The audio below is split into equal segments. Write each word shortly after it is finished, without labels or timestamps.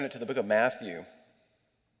To the book of Matthew.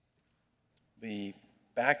 We'll be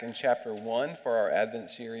back in chapter 1 for our Advent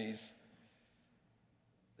series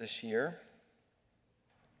this year.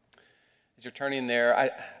 As you're turning there,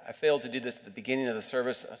 I failed to do this at the beginning of the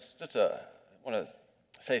service. I want to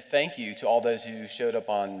say thank you to all those who showed up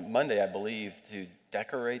on Monday, I believe, to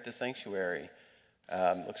decorate the sanctuary.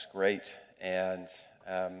 Looks great, and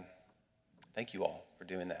thank you all for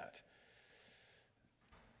doing that.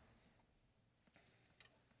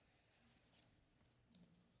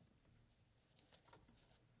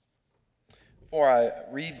 Before I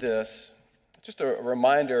read this, just a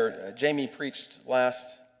reminder, Jamie preached last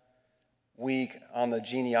week on the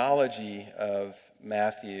genealogy of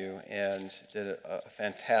Matthew and did a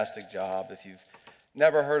fantastic job. If you've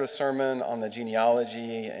never heard a sermon on the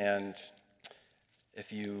genealogy, and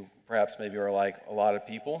if you perhaps maybe are like a lot of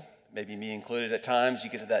people, maybe me included at times, you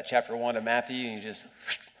get to that chapter 1 of Matthew and you just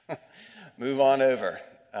move on over.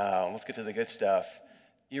 Let's get to the good stuff.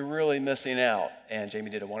 You're really missing out. And Jamie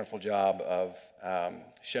did a wonderful job of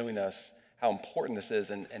showing us how important this is.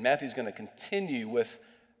 And Matthew's going to continue with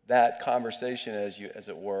that conversation, as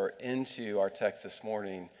it were, into our text this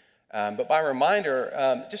morning. But by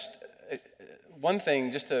reminder, just one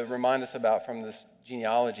thing just to remind us about from this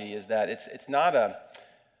genealogy is that it's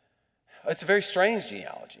a very strange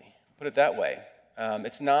genealogy, put it that way.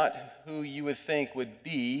 It's not who you would think would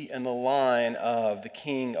be in the line of the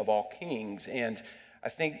King of all kings. And I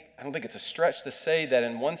don't think it's a stretch to say that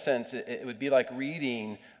in one sense it would be like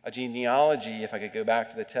reading a genealogy, if I could go back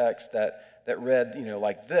to the text that read,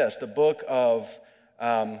 like this, the book of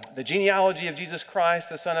the genealogy of Jesus Christ,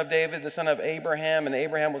 the son of David, the son of Abraham, and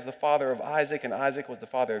Abraham was the father of Isaac, and Isaac was the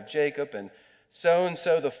father of Jacob, and so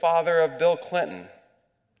the father of Bill Clinton,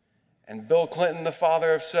 and Bill Clinton the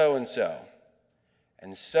father of so-and-so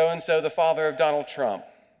the father of Donald Trump,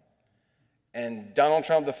 and Donald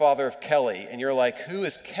Trump, the father of Kelly. And you're like, who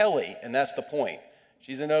is Kelly? And that's the point.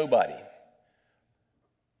 She's a nobody.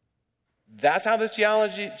 That's how this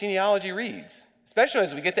genealogy reads, especially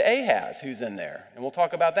as we get to Ahaz, who's in there. And we'll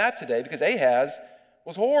talk about that today because Ahaz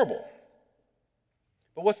was horrible.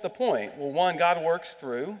 But what's the point? Well, one, God works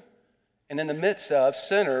through and in the midst of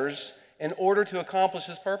sinners in order to accomplish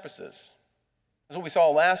his purposes. That's what we saw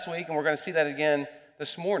last week, and we're going to see that again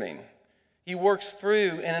this morning. He works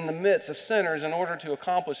through and in the midst of sinners in order to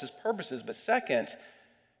accomplish his purposes. But second,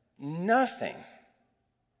 nothing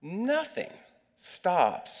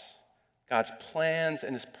stops God's plans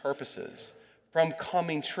and his purposes from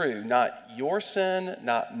coming true. Not your sin,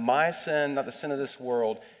 not my sin, not the sin of this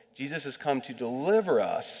world. Jesus has come to deliver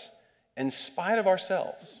us in spite of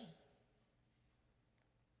ourselves.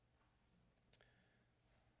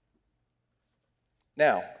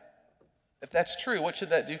 Now, if that's true, what should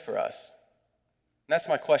that do for us? And that's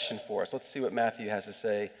my question for us. Let's see what Matthew has to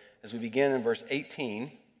say as we begin in verse 18.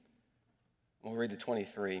 We'll read to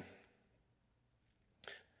 23. Let's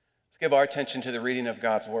give our attention to the reading of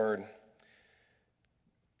God's word.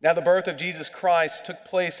 Now the birth of Jesus Christ took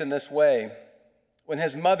place in this way. When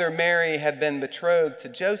his mother Mary had been betrothed to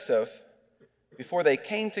Joseph, before they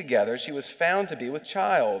came together, she was found to be with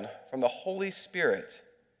child from the Holy Spirit.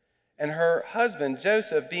 And her husband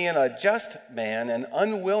Joseph, being a just man and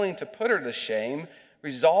unwilling to put her to shame,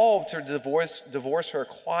 resolved to divorce her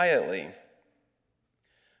quietly.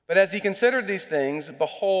 But as he considered these things,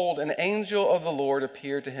 behold, an angel of the Lord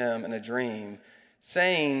appeared to him in a dream,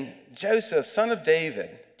 saying, Joseph, son of David,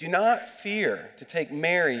 do not fear to take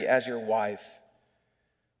Mary as your wife,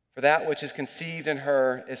 for that which is conceived in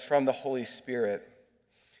her is from the Holy Spirit.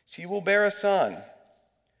 She will bear a son,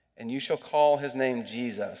 and you shall call his name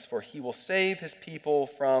Jesus, for he will save his people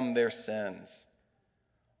from their sins.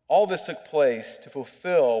 All this took place to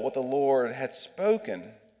fulfill what the Lord had spoken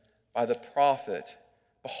by the prophet.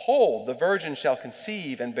 Behold, the virgin shall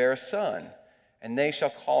conceive and bear a son, and they shall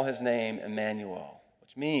call his name Immanuel,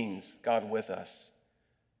 which means God with us.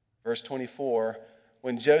 Verse 24,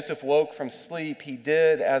 when Joseph woke from sleep, he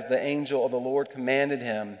did as the angel of the Lord commanded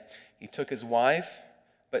him. He took his wife,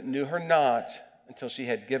 but knew her not until she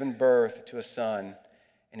had given birth to a son,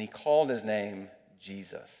 and he called his name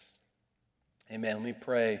Jesus. Amen. Let me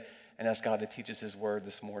pray and ask God to teach us his word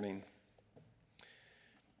this morning.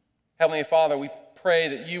 Heavenly Father, we pray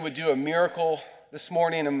that you would do a miracle this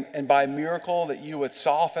morning, and by miracle that you would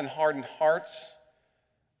soften hardened hearts,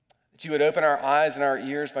 that you would open our eyes and our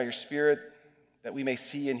ears by your Spirit, that we may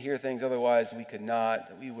see and hear things otherwise we could not,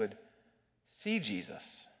 that we would see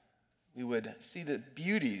Jesus. We would see the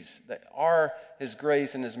beauties that are his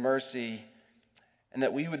grace and his mercy, and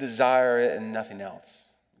that we would desire it and nothing else.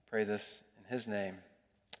 We pray this in his name.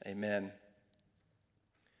 Amen.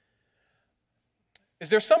 Is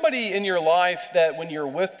there somebody in your life that when you're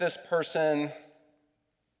with this person,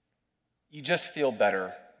 you just feel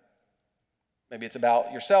better? Maybe it's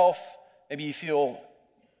about yourself. Maybe you feel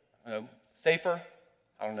safer.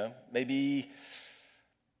 I don't know. Maybe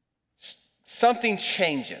something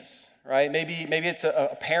changes, right? Maybe it's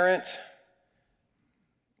a parent.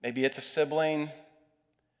 Maybe it's a sibling.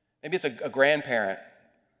 Maybe it's a grandparent.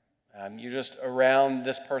 You're just around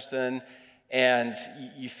this person and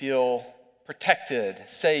you feel protected,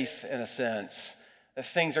 safe in a sense, that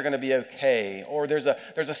things are going to be okay. Or there's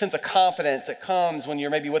a sense of confidence that comes when you're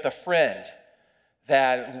maybe with a friend,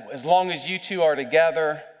 that as long as you two are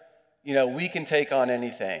together, we can take on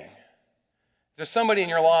anything. There's somebody in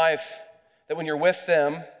your life that when you're with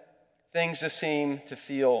them, things just seem to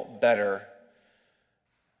feel better.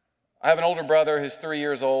 I have an older brother who's 3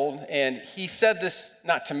 years old, and he said this,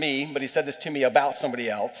 not to me, but he said this to me about somebody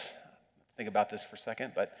else. Think about this for a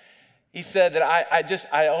second, but he said that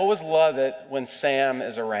I always love it when Sam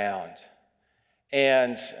is around.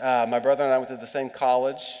 And my brother and I went to the same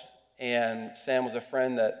college, and Sam was a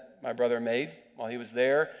friend that my brother made while he was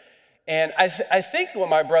there. And I think what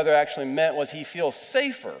my brother actually meant was he feels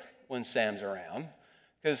safer when Sam's around,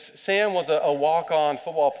 because Sam was a walk-on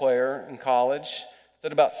football player in college,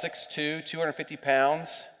 stood about 6'2", 250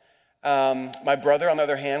 pounds. My brother, on the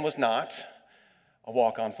other hand, was not a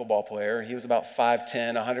walk-on football player. He was about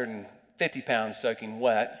 5'10", 150 pounds soaking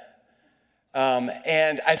wet.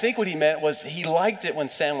 And I think what he meant was he liked it when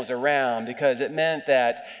Sam was around because it meant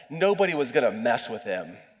that nobody was going to mess with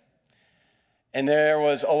him. And there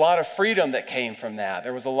was a lot of freedom that came from that.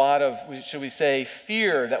 There was a lot of, should we say,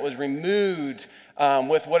 fear that was removed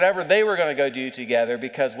with whatever they were going to go do together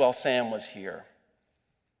because, well, Sam was here.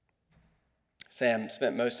 Sam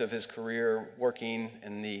spent most of his career working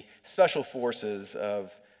in the special forces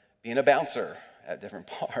of being a bouncer at different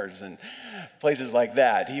bars and places like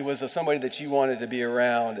that. He was somebody that you wanted to be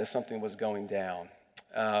around if something was going down.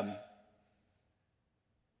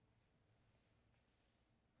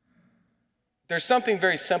 There's something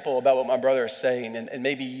very simple about what my brother is saying, and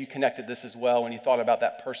maybe you connected this as well when you thought about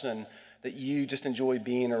that person that you just enjoy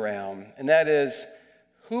being around, and that is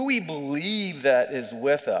who we believe that is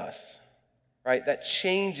with us, right? That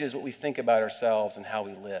changes what we think about ourselves and how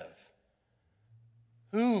we live.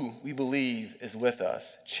 Who we believe is with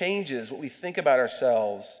us changes what we think about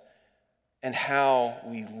ourselves and how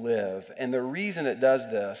we live. And the reason it does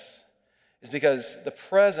this is because the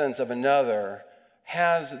presence of another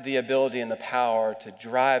has the ability and the power to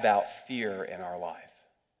drive out fear in our life.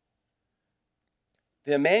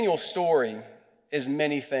 The Immanuel story is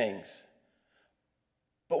many things.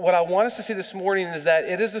 But what I want us to see this morning is that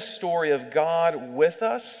it is a story of God with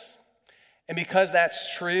us. And because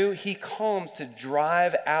that's true, he comes to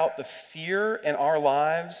drive out the fear in our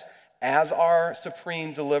lives as our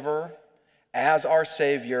supreme deliverer, as our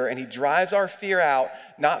Savior. And he drives our fear out,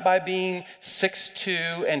 not by being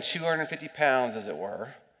 6'2" and 250 pounds, as it were,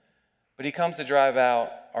 but he comes to drive out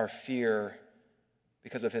our fear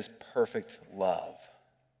because of his perfect love.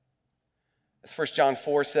 As 1 John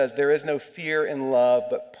 4 says, there is no fear in love,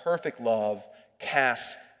 but perfect love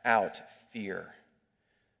casts out fear.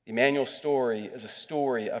 The Immanuel story is a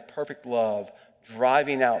story of perfect love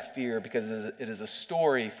driving out fear because it is a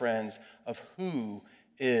story, friends, of who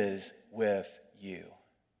is with you.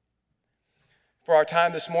 For our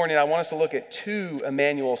time this morning, I want us to look at two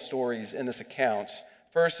Immanuel stories in this account.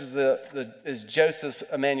 First is Joseph's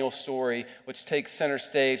Immanuel story, which takes center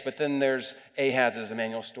stage, but then there's Ahaz's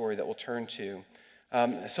Immanuel story that we'll turn to.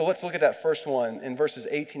 So let's look at that first one in verses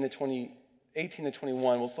 18 to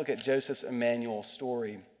 21. Let's look at Joseph's Immanuel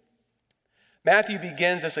story. Matthew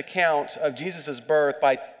begins this account of Jesus' birth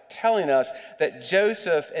by telling us that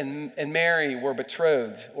Joseph and Mary were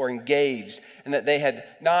betrothed or engaged, and that they had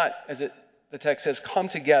not, the text says, come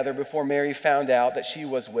together before Mary found out that she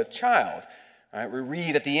was with child. All right, we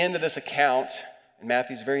read at the end of this account, and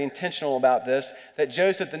Matthew's very intentional about this, that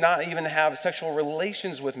Joseph did not even have sexual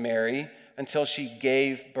relations with Mary until she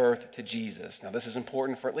gave birth to Jesus. Now, this is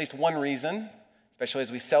important for at least one reason, especially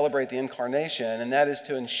as we celebrate the incarnation, and that is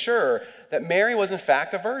to ensure that Mary was in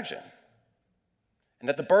fact a virgin, and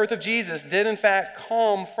that the birth of Jesus did in fact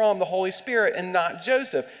come from the Holy Spirit and not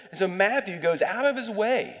Joseph. And so Matthew goes out of his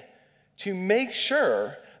way to make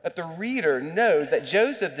sure that the reader knows that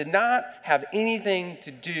Joseph did not have anything to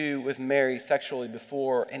do with Mary sexually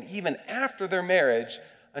before and even after their marriage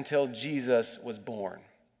until Jesus was born.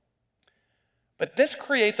 But this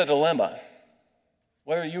creates a dilemma,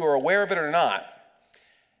 whether you are aware of it or not.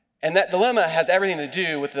 And that dilemma has everything to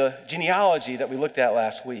do with the genealogy that we looked at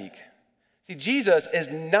last week. See, Jesus is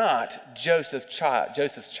not Joseph's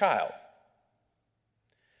child.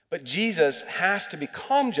 But Jesus has to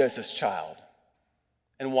become Joseph's child.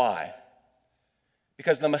 And why?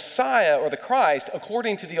 Because the Messiah, or the Christ,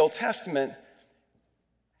 according to the Old Testament,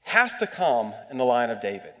 has to come in the line of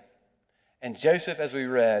David. And Joseph, as we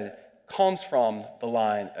read, comes from the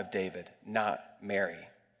line of David, not Mary.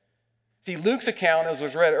 See, Luke's account, as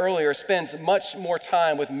was read earlier, spends much more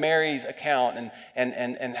time with Mary's account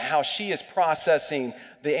and how she is processing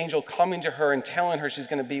the angel coming to her and telling her she's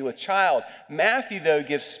going to be with child. Matthew, though,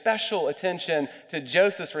 gives special attention to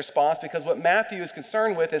Joseph's response, because what Matthew is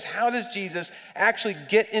concerned with is, how does Jesus actually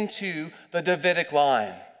get into the Davidic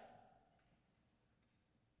line?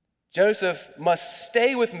 Joseph must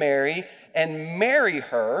stay with Mary and marry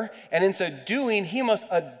her, and in so doing, he must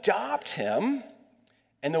adopt him.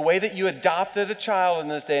 And the way that you adopted a child in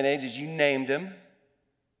this day and age is you named him,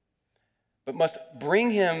 but must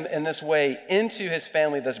bring him in this way into his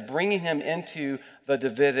family, thus bringing him into the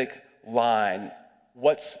Davidic line.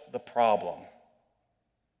 What's the problem?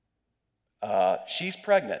 She's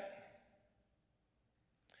pregnant.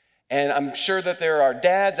 And I'm sure that there are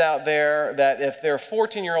dads out there that if their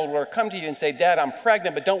 14-year-old were to come to you and say, "Dad, I'm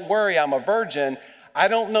pregnant, but don't worry, I'm a virgin," I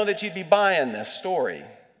don't know that you'd be buying this story.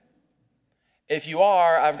 If you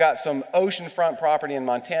are, I've got some oceanfront property in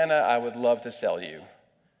Montana I would love to sell you.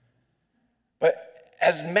 But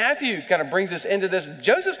as Matthew kind of brings us into this,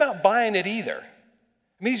 Joseph's not buying it either.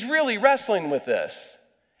 I mean, he's really wrestling with this,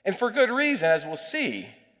 and for good reason, as we'll see.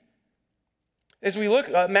 As we look,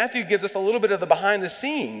 Matthew gives us a little bit of the behind the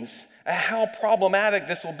scenes of how problematic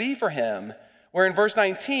this will be for him, where in verse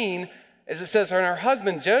 19, as it says, "And her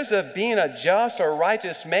husband Joseph, being a just or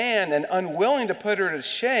righteous man and unwilling to put her to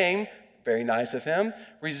shame," very nice of him,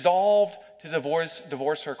 "resolved to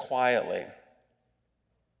divorce her quietly."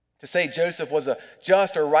 To say Joseph was a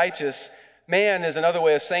just or righteous man is another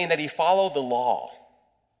way of saying that he followed the law.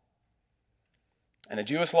 And the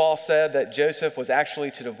Jewish law said that Joseph was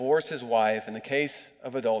actually to divorce his wife in the case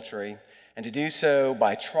of adultery, and to do so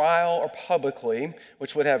by trial or publicly,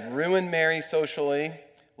 which would have ruined Mary socially,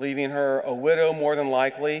 leaving her a widow more than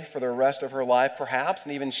likely for the rest of her life, perhaps,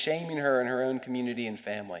 and even shaming her in her own community and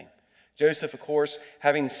family. Joseph, of course,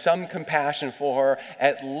 having some compassion for her,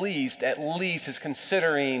 at least is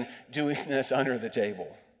considering doing this under the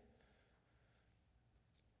table.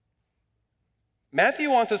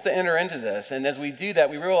 Matthew wants us to enter into this, and as we do that,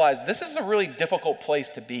 we realize this is a really difficult place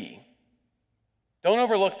to be. Don't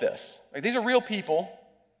overlook this. Like, these are real people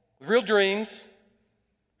with real dreams.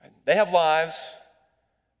 They have lives.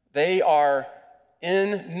 They are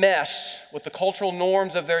in mesh with the cultural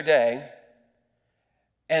norms of their day.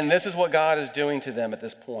 And this is what God is doing to them at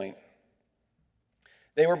this point.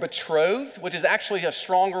 They were betrothed, which is actually a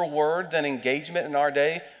stronger word than engagement in our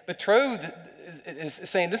day. Betrothed is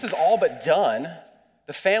saying this is all but done.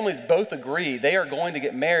 The families both agree they are going to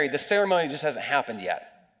get married. The ceremony just hasn't happened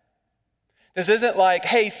yet. This isn't like,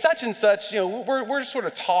 hey, such and such, we're sort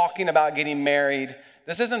of talking about getting married.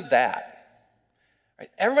 This isn't that. Right?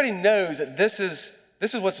 Everybody knows that this is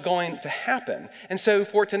what's going to happen. And so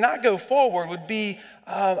for it to not go forward would be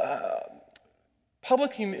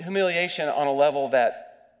public humiliation on a level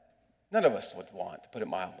that none of us would want, to put it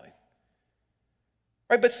mildly.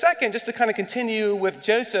 Right, but second, just to kind of continue with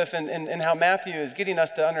Joseph and how Matthew is getting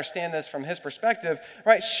us to understand this from his perspective,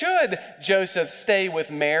 right? Should Joseph stay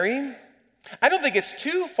with Mary? I don't think it's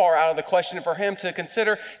too far out of the question for him to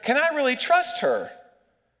consider, can I really trust her?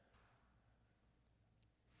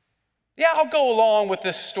 Yeah, I'll go along with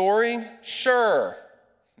this story. Sure,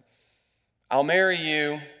 I'll marry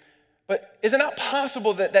you. But is it not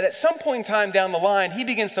possible that at some point in time down the line, he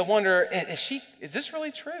begins to wonder, is this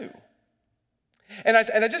really true? And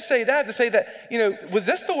I just say that to say that, was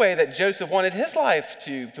this the way that Joseph wanted his life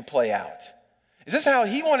to play out? Is this how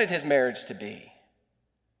he wanted his marriage to be?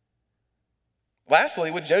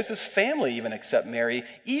 Lastly, would Joseph's family even accept Mary,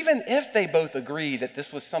 even if they both agreed that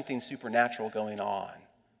this was something supernatural going on?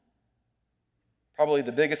 Probably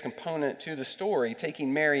the biggest component to the story,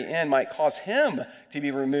 taking Mary in might cause him to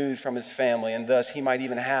be removed from his family, and thus he might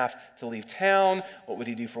even have to leave town. What would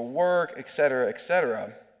he do for work, et cetera, et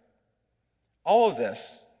cetera? All of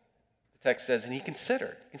this, the text says, and he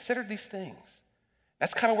considered these things.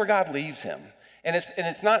 That's kind of where God leaves him. And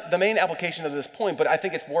it's not the main application of this point, but I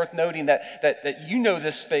think it's worth noting that you know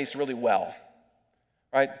this space really well,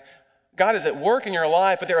 right? God is at work in your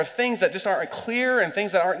life, but there are things that just aren't clear and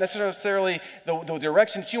things that aren't necessarily the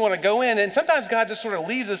direction that you want to go in. And sometimes God just sort of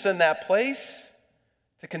leaves us in that place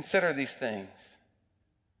to consider these things,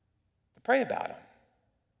 to pray about them.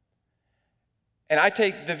 And I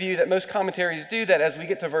take the view that most commentaries do that as we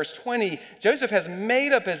get to verse 20, Joseph has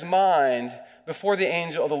made up his mind before the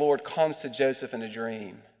angel of the Lord comes to Joseph in a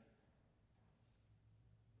dream.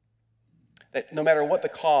 that no matter what the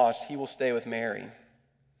cost, he will stay with Mary. And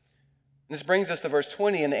this brings us to verse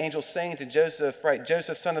 20, and the angel saying to Joseph, right,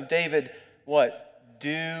 Joseph, son of David, what?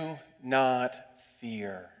 Do not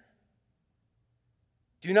fear.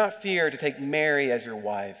 Do not fear to take Mary as your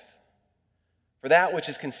wife. For that which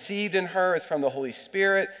is conceived in her is from the Holy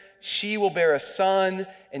Spirit. She will bear a son,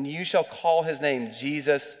 and you shall call his name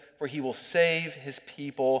Jesus, for he will save his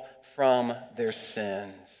people from their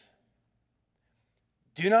sins.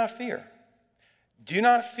 Do not fear. Do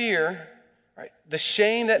not fear, right, the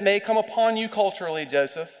shame that may come upon you culturally,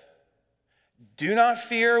 Joseph. Do not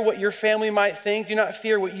fear what your family might think. Do not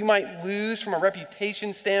fear what you might lose from a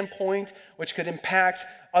reputation standpoint, which could impact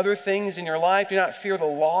other things in your life. Do not fear the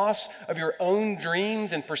loss of your own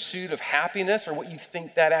dreams in pursuit of happiness or what you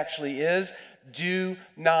think that actually is. Do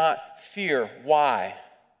not fear. Why?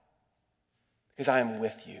 Because I am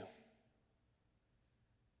with you.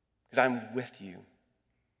 Because I'm with you.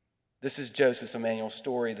 This is Joseph's Immanuel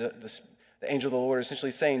story. The angel of the Lord is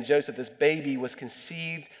essentially saying, Joseph, this baby was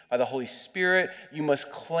conceived by the Holy Spirit. You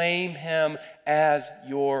must claim him as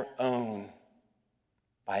your own.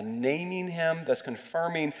 By naming him, thus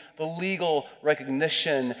confirming the legal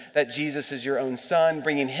recognition that Jesus is your own son,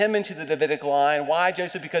 bringing him into the Davidic line. Why,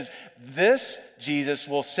 Joseph? Because this Jesus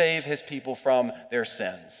will save his people from their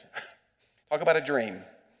sins. Talk about a dream.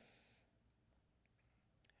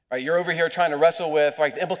 Right, you're over here trying to wrestle with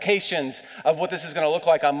the implications of what this is going to look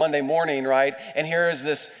like on Monday morning, right? And here is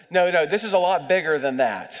this, no, this is a lot bigger than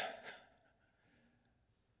that.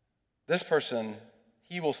 This person,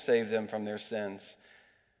 he will save them from their sins.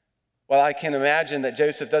 Well, I can imagine that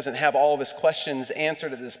Joseph doesn't have all of his questions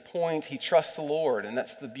answered at this point. He trusts the Lord, and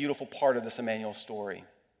that's the beautiful part of this Immanuel story.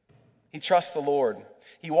 He trusts the Lord.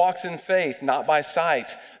 He walks in faith, not by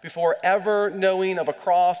sight. Before ever knowing of a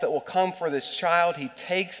cross that will come for this child, he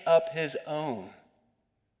takes up his own.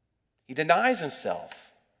 He denies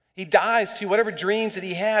himself. He dies to whatever dreams that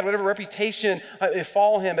he had, whatever reputation might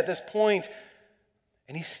befall him at this point,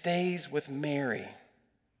 and he stays with Mary.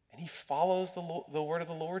 And he follows the word of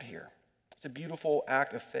the Lord here. It's a beautiful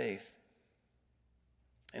act of faith.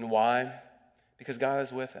 And why? Because God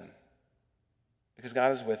is with him. Because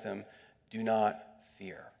God is with him, do not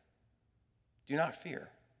fear. Do not fear.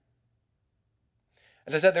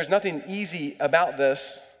 As I said, there's nothing easy about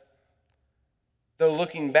this. Though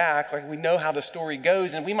looking back, we know how the story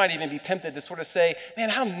goes, and we might even be tempted to sort of say, man,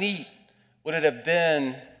 how neat would it have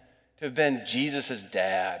been to have been Jesus'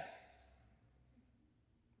 dad?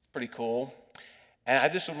 It's pretty cool. And I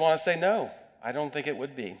just would want to say, no, I don't think it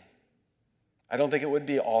would be. I don't think it would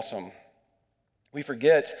be awesome. We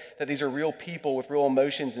forget that these are real people with real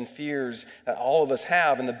emotions and fears that all of us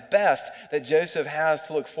have. And the best that Joseph has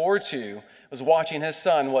to look forward to was watching his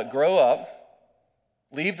son, grow up,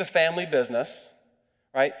 leave the family business,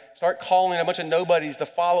 right? Start calling a bunch of nobodies to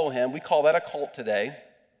follow him. We call that a cult today.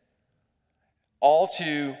 All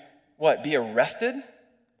to, be arrested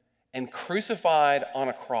and crucified on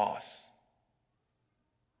a cross.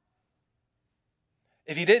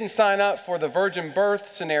 If he didn't sign up for the virgin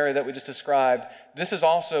birth scenario that we just described, this is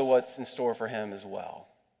also what's in store for him as well.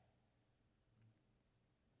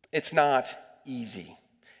 It's not easy.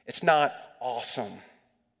 It's not awesome.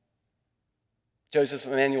 Joseph's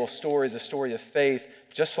Immanuel story is a story of faith,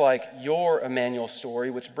 just like your Immanuel story,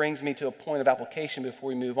 which brings me to a point of application before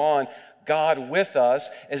we move on. God with us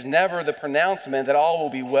is never the pronouncement that all will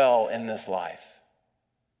be well in this life.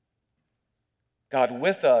 God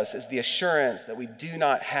with us is the assurance that we do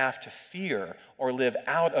not have to fear or live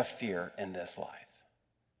out of fear in this life.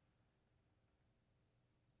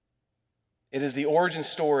 It is the origin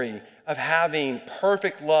story of having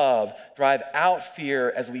perfect love drive out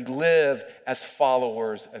fear as we live as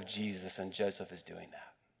followers of Jesus, and Joseph is doing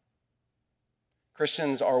that.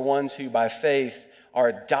 Christians are ones who, by faith, are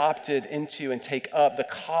adopted into and take up the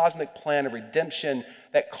cosmic plan of redemption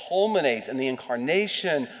that culminates in the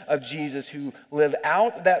incarnation of Jesus, who live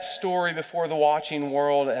out that story before the watching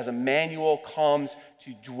world as Immanuel comes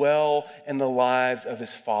to dwell in the lives of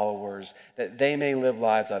his followers, that they may live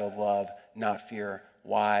lives out of love, not fear.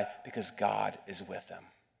 Why? Because God is with them.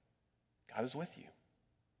 God is with you.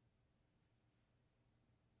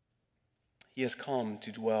 He has come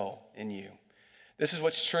to dwell in you. This is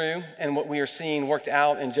what's true and what we are seeing worked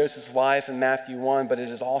out in Joseph's life in Matthew 1, but it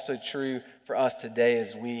is also true for us today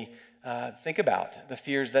as we think about the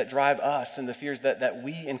fears that drive us and the fears that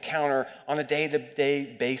we encounter on a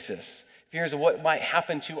day-to-day basis. Fears of what might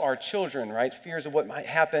happen to our children, right? Fears of what might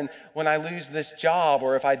happen when I lose this job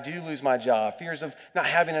or if I do lose my job. Fears of not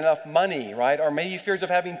having enough money, right? Or maybe fears of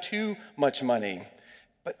having too much money.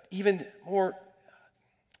 But even more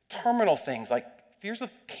terminal things like fears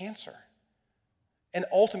of cancer. and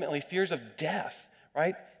ultimately fears of death,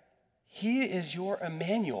 right? He is your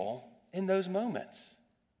Immanuel in those moments.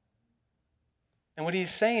 And what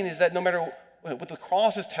he's saying is that no matter what the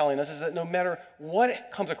cross is telling us is that no matter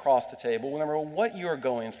what comes across the table, no matter what you are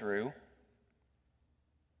going through,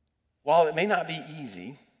 while it may not be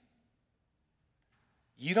easy,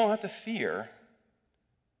 you don't have to fear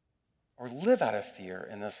or live out of fear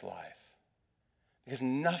in this life, because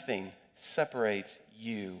nothing separates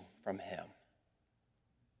you from him.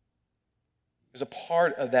 There's a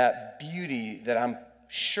part of that beauty that I'm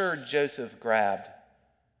sure Joseph grabbed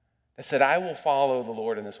that said, I will follow the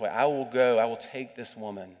Lord in this way. I will go, I will take this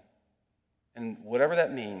woman, and whatever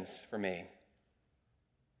that means for me,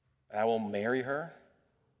 I will marry her,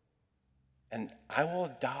 and I will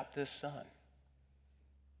adopt this son.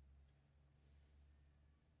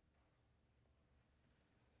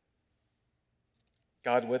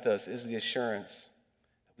 God with us is the assurance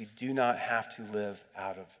that we do not have to live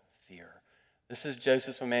out of fear. This is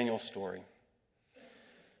Joseph Immanuel's story.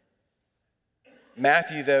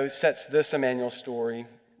 Matthew, though, sets this Immanuel story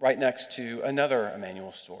right next to another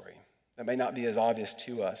Immanuel story that may not be as obvious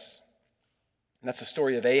to us. And that's the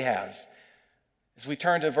story of Ahaz. As we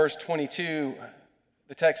turn to verse 22,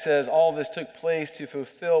 the text says, all this took place to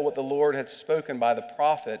fulfill what the Lord had spoken by the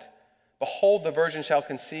prophet. Behold, the virgin shall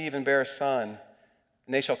conceive and bear a son,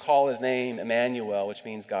 and they shall call his name Immanuel, which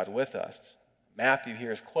means God with us. Matthew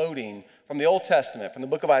here is quoting from the Old Testament, from the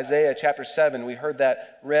book of Isaiah, chapter 7. We heard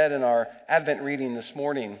that read in our Advent reading this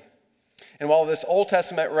morning. And while this Old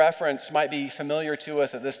Testament reference might be familiar to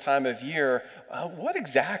us at this time of year, what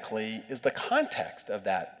exactly is the context of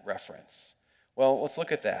that reference? Well, let's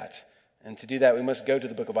look at that. And to do that, we must go to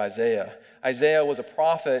the book of Isaiah. Isaiah was a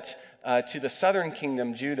prophet to the southern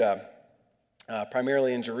kingdom, Judah,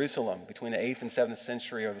 primarily in Jerusalem, between the 8th and 7th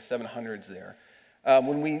century, or the 700s there.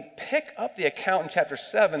 When we pick up the account in chapter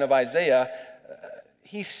 7 of Isaiah,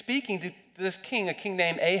 he's speaking to this king, a king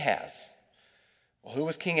named Ahaz. Well, who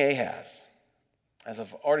was King Ahaz? As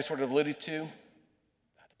I've already sort of alluded to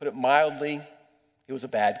put it mildly, he was a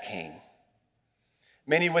bad king.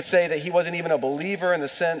 Many would say that he wasn't even a believer, in the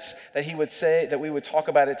sense that he would say, that we would talk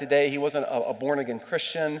about it today, he wasn't a born-again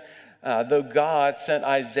Christian, though God sent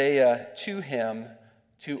Isaiah to him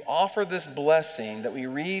to offer this blessing that we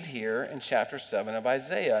read here in chapter 7 of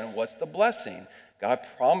Isaiah. And what's the blessing? God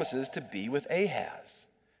promises to be with Ahaz,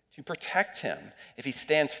 to protect him if he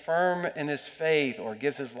stands firm in his faith or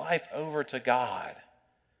gives his life over to God.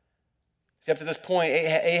 See, up to this point,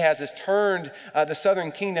 Ahaz has turned the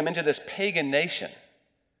southern kingdom into this pagan nation,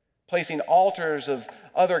 placing altars of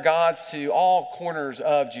other gods to all corners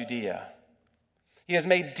of Judea. He has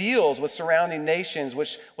made deals with surrounding nations,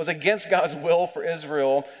 which was against God's will for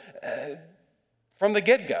Israel from the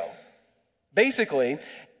get-go. Basically,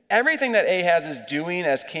 everything that Ahaz is doing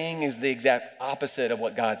as king is the exact opposite of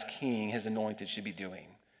what God's king, his anointed, should be doing.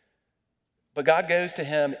 But God goes to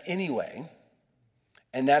him anyway,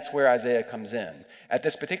 and that's where Isaiah comes in. At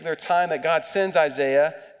this particular time that God sends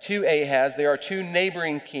Isaiah to Ahaz, there are two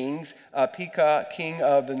neighboring kings, Pekah, king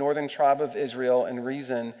of the northern tribe of Israel, and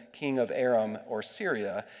Rezin, king of Aram or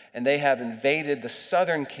Syria. And they have invaded the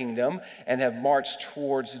southern kingdom and have marched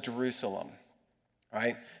towards Jerusalem.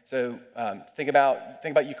 Right? So think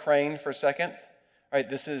about Ukraine for a second. Right?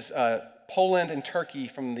 This is Poland and Turkey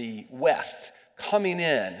from the west coming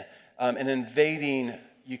in and invading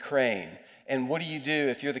Ukraine. And what do you do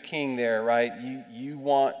if you're the king there, right? You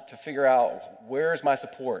want to figure out, where's my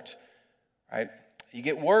support, right? You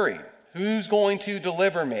get worried. Who's going to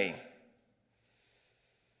deliver me?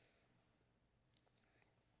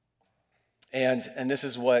 And this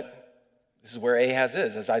is where Ahaz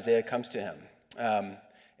is as Isaiah comes to him.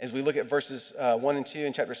 As we look at verses 1 and 2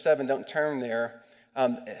 in chapter 7, don't turn there.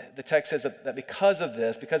 The text says that because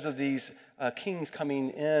of these kings coming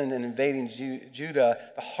in and invading Judah,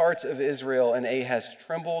 the hearts of Israel and Ahaz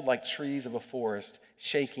trembled like trees of a forest,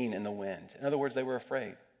 shaking in the wind. In other words, they were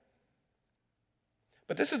afraid.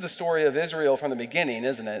 But this is the story of Israel from the beginning,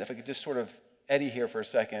 isn't it? If I could just sort of eddy here for a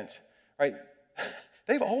second, right?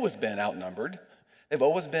 They've always been outnumbered. They've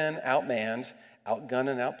always been outmanned, outgunned,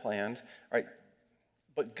 and outplanned, right?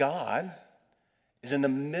 But God is in the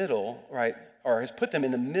middle, right? Or has put them in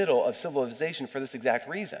the middle of civilization for this exact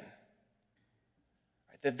reason.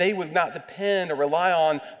 That they would not depend or rely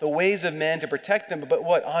on the ways of men to protect them, but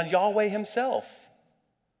what? On Yahweh himself.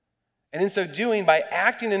 And in so doing, by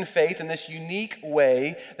acting in faith in this unique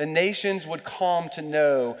way, the nations would come to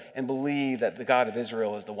know and believe that the God of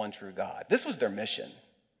Israel is the one true God. This was their mission.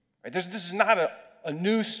 Right? This is not a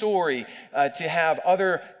new story to have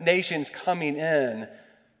other nations coming in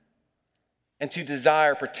and to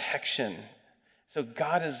desire protection. So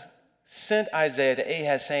God has sent Isaiah to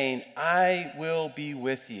Ahaz saying, I will be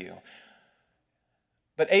with you.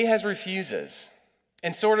 But Ahaz refuses.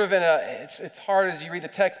 And sort of it's hard as you read the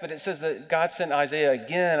text, but it says that God sent Isaiah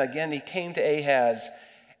again. He came to Ahaz,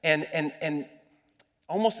 and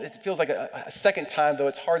almost it feels like a second time, though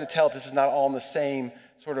it's hard to tell if this is not all in the same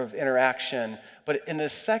sort of interaction. But in the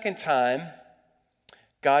second time,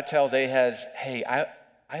 God tells Ahaz, hey,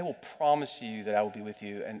 I will promise you that I will be with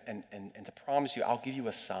you, and to promise you, I'll give you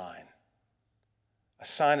a sign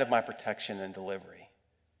of my protection and delivery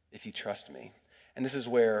if you trust me. And this is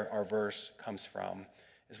where our verse comes from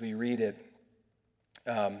as we read it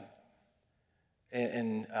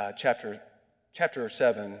in chapter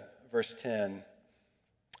 7, verse 10.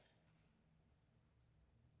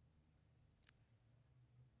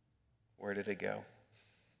 Where did it go?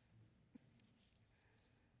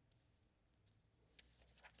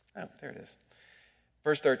 Oh, there it is.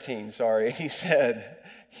 Verse 13, sorry. He said,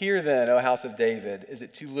 hear then, O house of David, is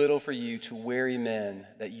it too little for you to weary men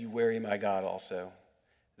that you weary my God also?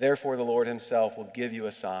 Therefore the Lord himself will give you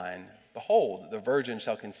a sign. Behold, the virgin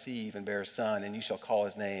shall conceive and bear a son, and you shall call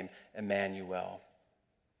his name Immanuel.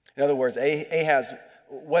 In other words, Ahaz,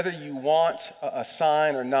 whether you want a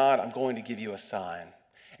sign or not, I'm going to give you a sign.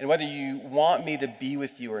 And whether you want me to be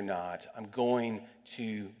with you or not, I'm going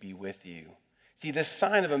to be with you. See, this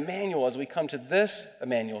sign of Immanuel, as we come to this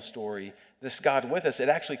Immanuel story, this God with us, it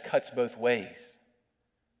actually cuts both ways.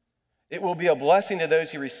 It will be a blessing to those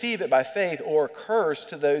who receive it by faith or a curse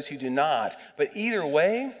to those who do not. But either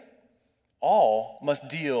way, all must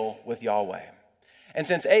deal with Yahweh. And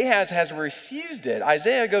since Ahaz has refused it,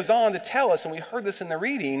 Isaiah goes on to tell us, and we heard this in the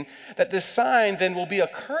reading, that this sign then will be a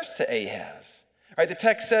curse to Ahaz. Right, the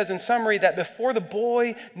text says in summary that before the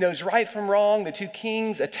boy knows right from wrong, the two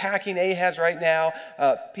kings attacking Ahaz right now,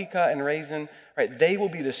 Pekah and Rezin, right, they will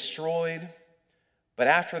be destroyed. But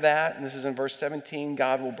after that, and this is in verse 17,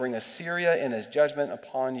 God will bring Assyria in his judgment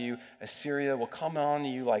upon you. Assyria will come on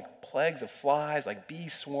you like plagues of flies, like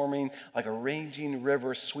bees swarming, like a raging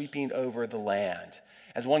river sweeping over the land.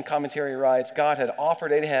 As one commentary writes, God had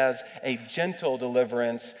offered Ahaz a gentle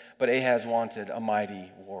deliverance, but Ahaz wanted a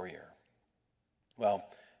mighty warrior. Well,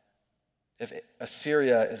 if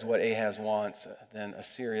Assyria is what Ahaz wants, then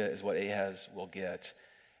Assyria is what Ahaz will get.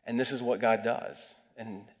 And this is what God does.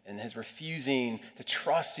 In his refusing to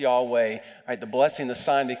trust Yahweh, right, the blessing, the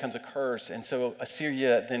sign becomes a curse. And so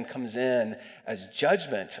Assyria then comes in as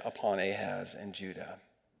judgment upon Ahaz and Judah.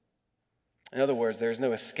 In other words, there's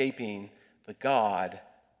no escaping the God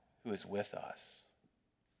who is with us.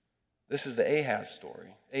 This is the Ahaz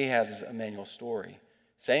story. Ahaz's Immanuel story.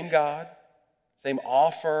 Same God. Same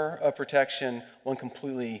offer of protection, one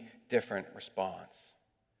completely different response.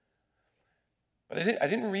 But I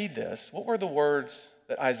didn't read this. What were the words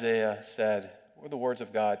that Isaiah said? What were the words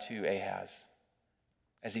of God to Ahaz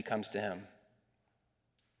as he comes to him?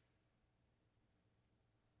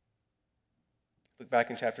 Look back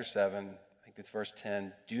in chapter 7, I think it's verse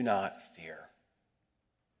 10. Do not fear.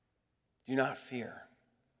 Do not fear.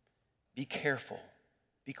 Be careful.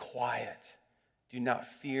 Be quiet. Do not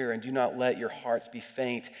fear, and do not let your hearts be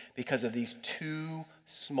faint because of these two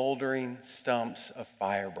smoldering stumps of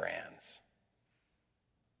firebrands.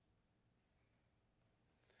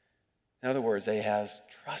 In other words, Ahaz,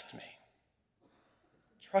 trust me.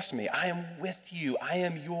 Trust me. I am with you. I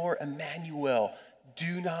am your Immanuel.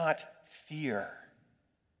 Do not fear.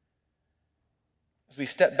 As we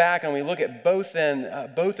step back and we look at both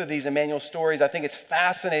of these Immanuel stories, I think it's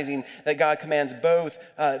fascinating that God commands both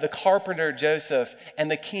the carpenter Joseph and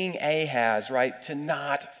the king Ahaz, right, to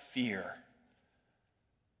not fear.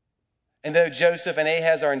 And though Joseph and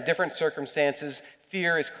Ahaz are in different circumstances,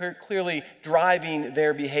 fear is clearly driving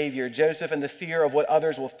their behavior. Joseph in the fear of what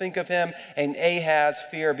others will think of him, and Ahaz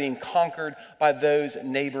fear of being conquered by those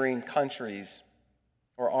neighboring countries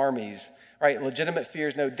or armies. Right, legitimate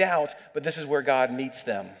fears, no doubt, but this is where God meets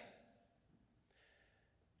them.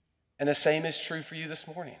 And the same is true for you this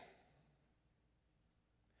morning.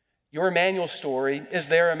 Your Immanuel story is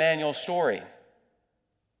their Immanuel story.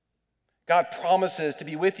 God promises to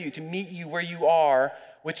be with you, to meet you where you are,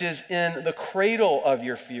 which is in the cradle of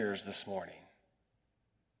your fears this morning.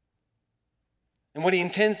 And what he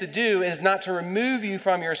intends to do is not to remove you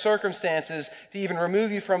from your circumstances, to even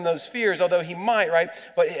remove you from those fears, although he might, right?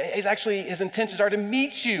 But his intentions are to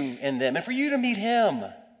meet you in them and for you to meet him.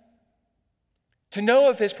 To know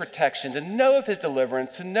of his protection, to know of his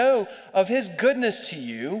deliverance, to know of his goodness to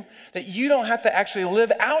you, that you don't have to actually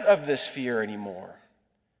live out of this fear anymore.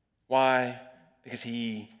 Why? Because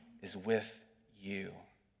he is with you.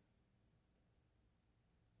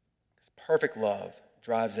 Because perfect love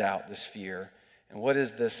drives out this fear. And what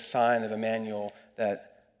is this sign of Immanuel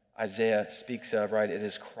that Isaiah speaks of, right? It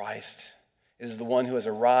is Christ. It is the one who has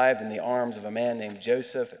arrived in the arms of a man named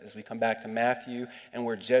Joseph, as we come back to Matthew, and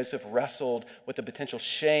where Joseph wrestled with the potential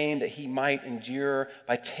shame that he might endure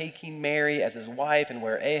by taking Mary as his wife, and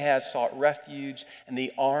where Ahaz sought refuge in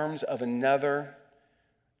the arms of another.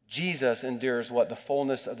 Jesus endures what? The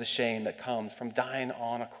fullness of the shame that comes from dying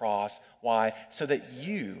on a cross. Why? So that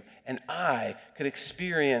you and I could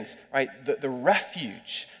experience, right, the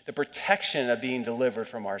refuge, the protection of being delivered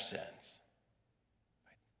from our sins.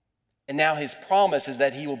 And now his promise is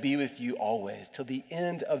that he will be with you always, till the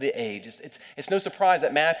end of the age. It's no surprise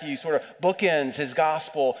that Matthew sort of bookends his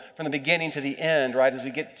gospel from the beginning to the end, right? As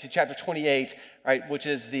we get to chapter 28, right, which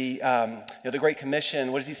is the Great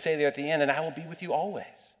Commission. What does he say there at the end? And I will be with you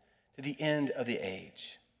always, to the end of the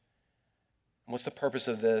age. And what's the purpose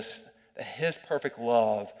of this? That his perfect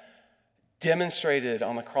love, demonstrated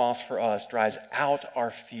on the cross for us, drives out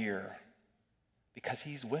our fear because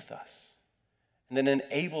he's with us. And then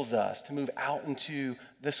enables us to move out into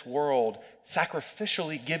this world,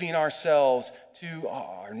 sacrificially giving ourselves to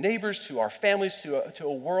our neighbors, to our families, to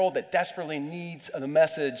a world that desperately needs the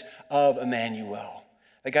message of Immanuel.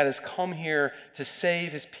 That God has come here to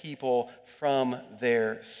save his people from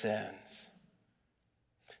their sins.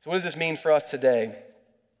 So what does this mean for us today?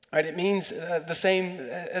 Right, it means the same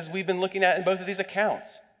as we've been looking at in both of these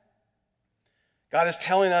accounts. God is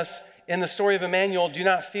telling us in the story of Immanuel, do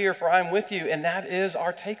not fear, for I am with you. And that is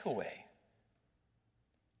our takeaway.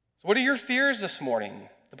 So what are your fears this morning,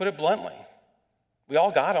 to put it bluntly? We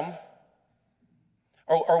all got them.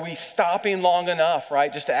 Are we stopping long enough,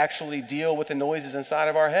 right, just to actually deal with the noises inside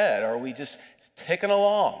of our head? Or are we just ticking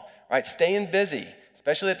along, right, staying busy,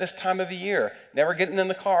 especially at this time of the year, never getting in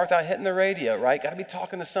the car without hitting the radio, right? Got to be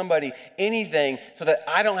talking to somebody, anything, so that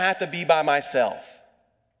I don't have to be by myself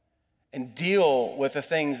and deal with the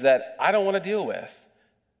things that I don't want to deal with,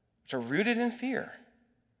 which are rooted in fear.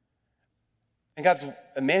 And God's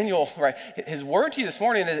Immanuel, right, his word to you this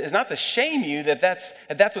morning is not to shame you that's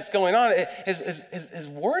what's going on. His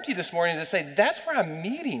word to you this morning is to say, that's where I'm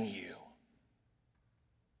meeting you.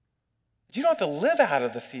 You don't have to live out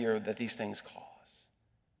of the fear that these things cause,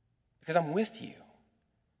 because I'm with you.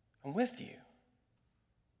 I'm with you.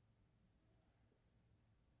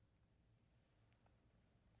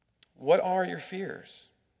 What are your fears?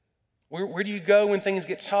 Where do you go when things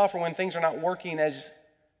get tough or when things are not working as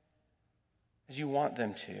you want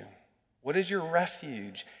them to? What is your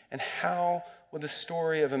refuge? And how will the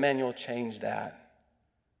story of Immanuel change that?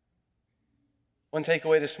 One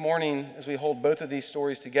takeaway this morning as we hold both of these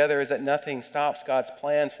stories together is that nothing stops God's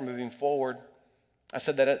plans from moving forward. I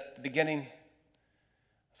said that at the beginning. I'll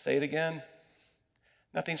say it again.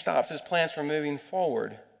 Nothing stops his plans from moving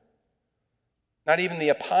forward. Not even the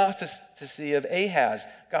apostasy of Ahaz.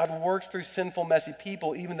 God works through sinful, messy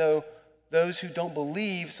people, even though those who don't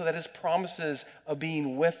believe, so that his promises of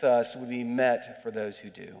being with us would be met for those who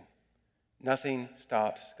do. Nothing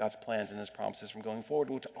stops God's plans and his promises from going forward,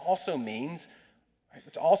 which also means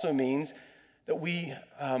that we,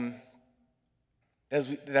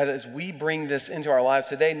 as we bring this into our lives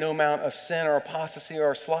today, no amount of sin or apostasy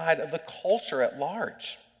or slide of the culture at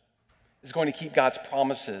large is going to keep God's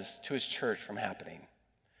promises to his church from happening.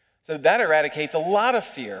 So that eradicates a lot of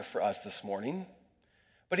fear for us this morning.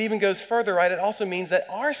 But it even goes further, right? It also means that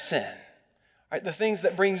our sin, right, the things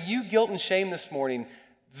that bring you guilt and shame this morning,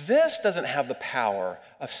 this doesn't have the power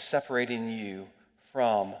of separating you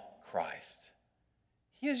from Christ.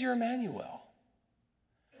 He is your Immanuel.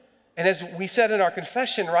 And as we said in our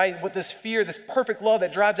confession, right, with this fear, this perfect love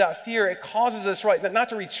that drives out fear, it causes us, right, not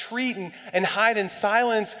to retreat and hide in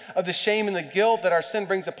silence of the shame and the guilt that our sin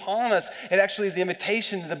brings upon us. It actually is the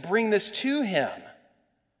invitation to bring this to him.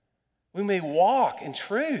 We may walk in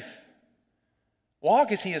truth.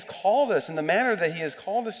 Walk as he has called us in the manner that he has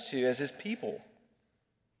called us to as his people.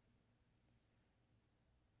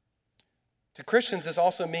 To Christians, this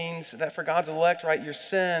also means that for God's elect, right, your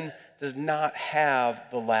sin does not have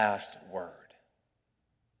the last word.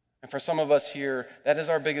 And for some of us here, that is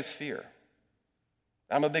our biggest fear.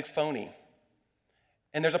 I'm a big phony.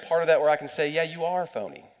 And there's a part of that where I can say, yeah, you are a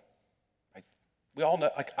phony. Like, we all know,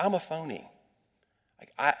 like, I'm a phony.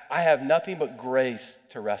 Like, I have nothing but grace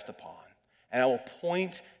to rest upon. And I will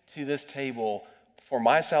point to this table for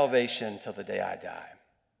my salvation till the day I die.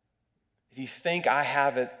 If you think I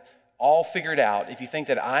have it all figured out, if you think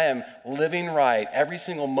that I am living right every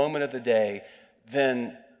single moment of the day,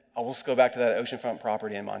 then I will just go back to that oceanfront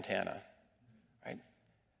property in Montana. Right?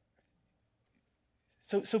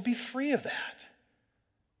 So be free of that.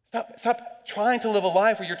 Stop trying to live a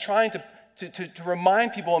life where you're trying to to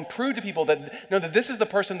remind people and prove to people that, no, that this is the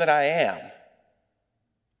person that I am.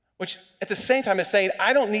 Which at the same time is saying,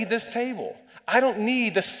 I don't need this table. I don't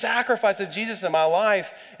need the sacrifice of Jesus in my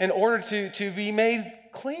life in order to be made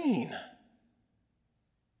clean.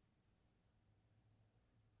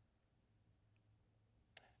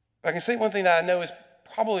 But I can say one thing that I know is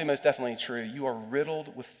probably most definitely true. You are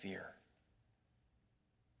riddled with fear.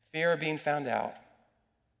 Fear of being found out.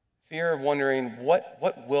 Fear of wondering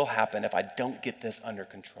what will happen if I don't get this under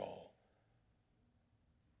control.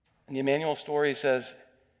 And the Immanuel story says,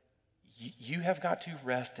 you have got to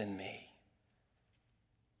rest in me.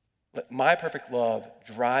 Let my perfect love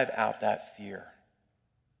drive out that fear.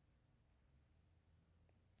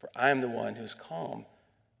 For I am the one who has come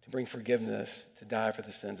to bring forgiveness, to die for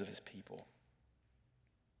the sins of his people.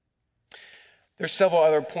 There's several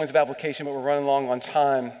other points of application, but we're running long on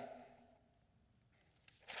time.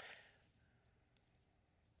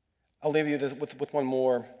 I'll leave you with one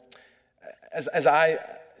more. As I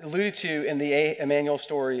alluded to in the Immanuel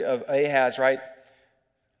story of Ahaz, right?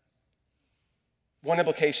 One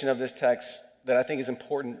implication of this text that I think is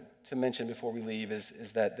important to mention before we leave is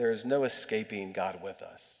that there is no escaping God with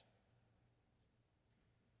us.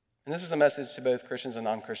 And this is a message to both Christians and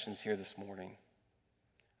non-Christians here this morning.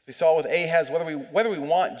 As we saw with Ahaz, whether we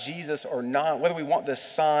want Jesus or not, whether we want this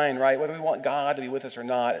sign, right, whether we want God to be with us or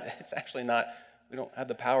not, it's actually not, we don't have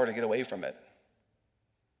the power to get away from it.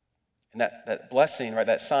 And that blessing, right,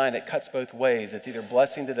 that sign, it cuts both ways. It's either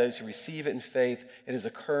blessing to those who receive it in faith, it is a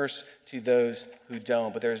curse to those who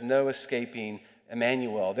don't. But there's no escaping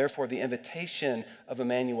Immanuel. Therefore, the invitation of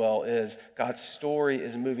Immanuel is God's story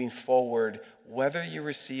is moving forward, whether you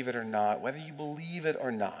receive it or not, whether you believe it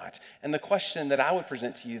or not. And the question that I would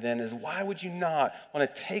present to you then is, why would you not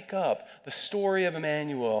want to take up the story of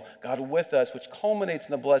Immanuel, God with us, which culminates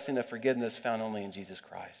in the blessing of forgiveness found only in Jesus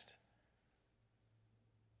Christ?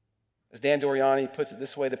 As Dan Doriani puts it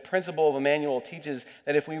this way, the principle of Immanuel teaches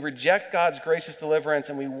that if we reject God's gracious deliverance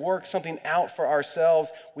and we work something out for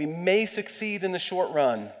ourselves, we may succeed in the short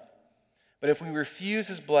run. But if we refuse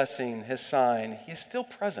his blessing, his sign, he is still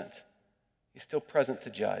present. He's still present to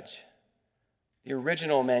judge. The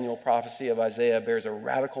original Immanuel prophecy of Isaiah bears a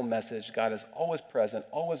radical message. God is always present,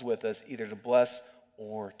 always with us, either to bless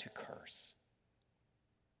or to curse.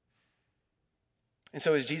 And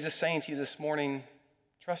so is Jesus saying to you this morning,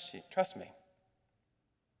 trust me?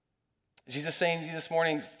 Is Jesus saying to you this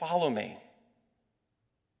morning, follow me?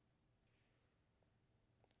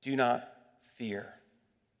 Do not fear.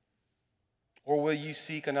 Or will you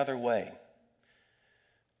seek another way?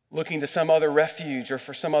 Looking to some other refuge or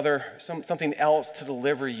for something else to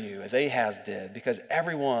deliver you, as Ahaz did, because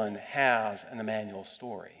everyone has an Immanuel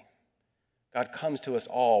story. God comes to us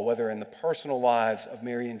all, whether in the personal lives of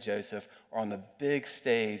Mary and Joseph or on the big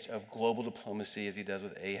stage of global diplomacy as he does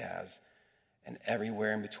with Ahaz, and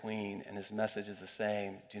everywhere in between. And his message is the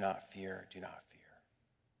same: do not fear, do not fear.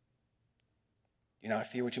 Do not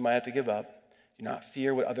fear what you might have to give up. Do not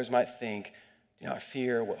fear what others might think. Do not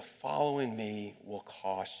fear what following me will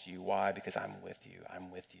cost you. Why? Because I'm with you,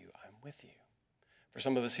 I'm with you, I'm with you. For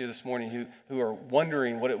some of us here this morning who are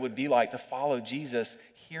wondering what it would be like to follow Jesus,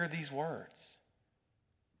 hear these words.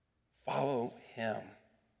 Follow him.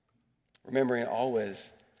 Remembering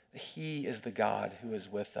always that he is the God who is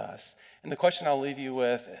with us. And the question I'll leave you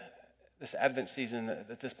with this Advent season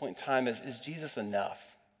at this point in time is Jesus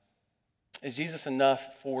enough? Is Jesus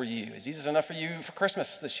enough for you? Is Jesus enough for you for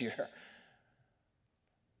Christmas this year?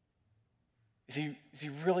 Does he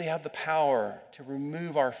really have the power to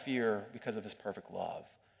remove our fear because of his perfect love?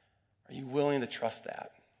 Are you willing to trust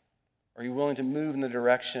that? Are you willing to move in the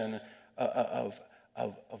direction of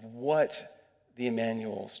what the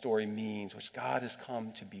Immanuel story means, which God has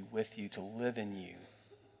come to be with you, to live in you,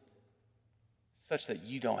 such that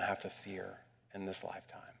you don't have to fear in this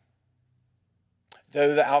lifetime?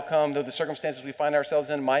 Though the outcome, though the circumstances we find ourselves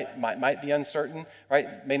in might be uncertain,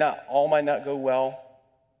 right? Might not go well.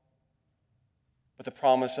 But the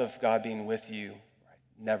promise of God being with you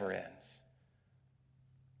never ends.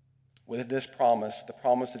 With this promise, the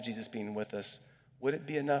promise of Jesus being with us, would it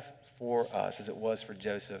be enough for us as it was for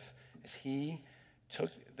Joseph as he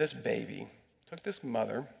took this baby, took this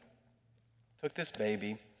mother, took this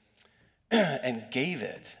baby, and gave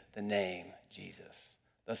it the name Jesus,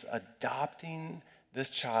 thus adopting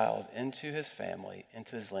this child into his family,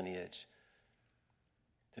 into his lineage,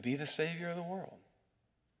 to be the Savior of the world?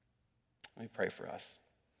 Let me pray for us.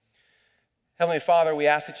 Heavenly Father, we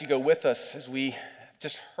ask that you go with us as we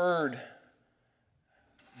just heard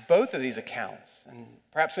both of these accounts, and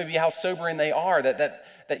perhaps maybe how sobering they are,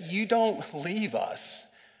 that you don't leave us.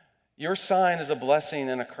 Your sign is a blessing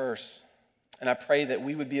and a curse. And I pray that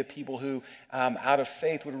we would be a people who, out of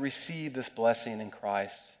faith, would receive this blessing in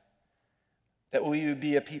Christ. That we would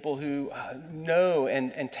be a people who know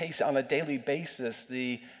and taste on a daily basis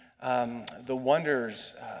the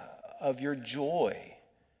wonders of your joy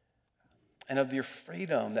and of your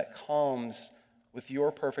freedom that comes with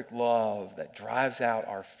your perfect love that drives out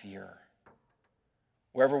our fear.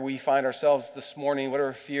 Wherever we find ourselves this morning,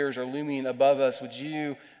 whatever fears are looming above us, would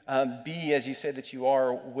you be, as you said that you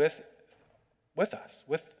are, with us,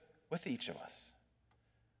 with each of us,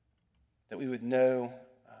 that we would know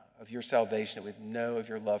of your salvation, that we'd know of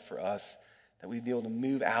your love for us, that we'd be able to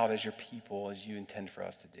move out as your people as you intend for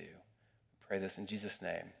us to do. We pray this in Jesus'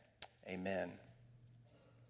 name. Amen.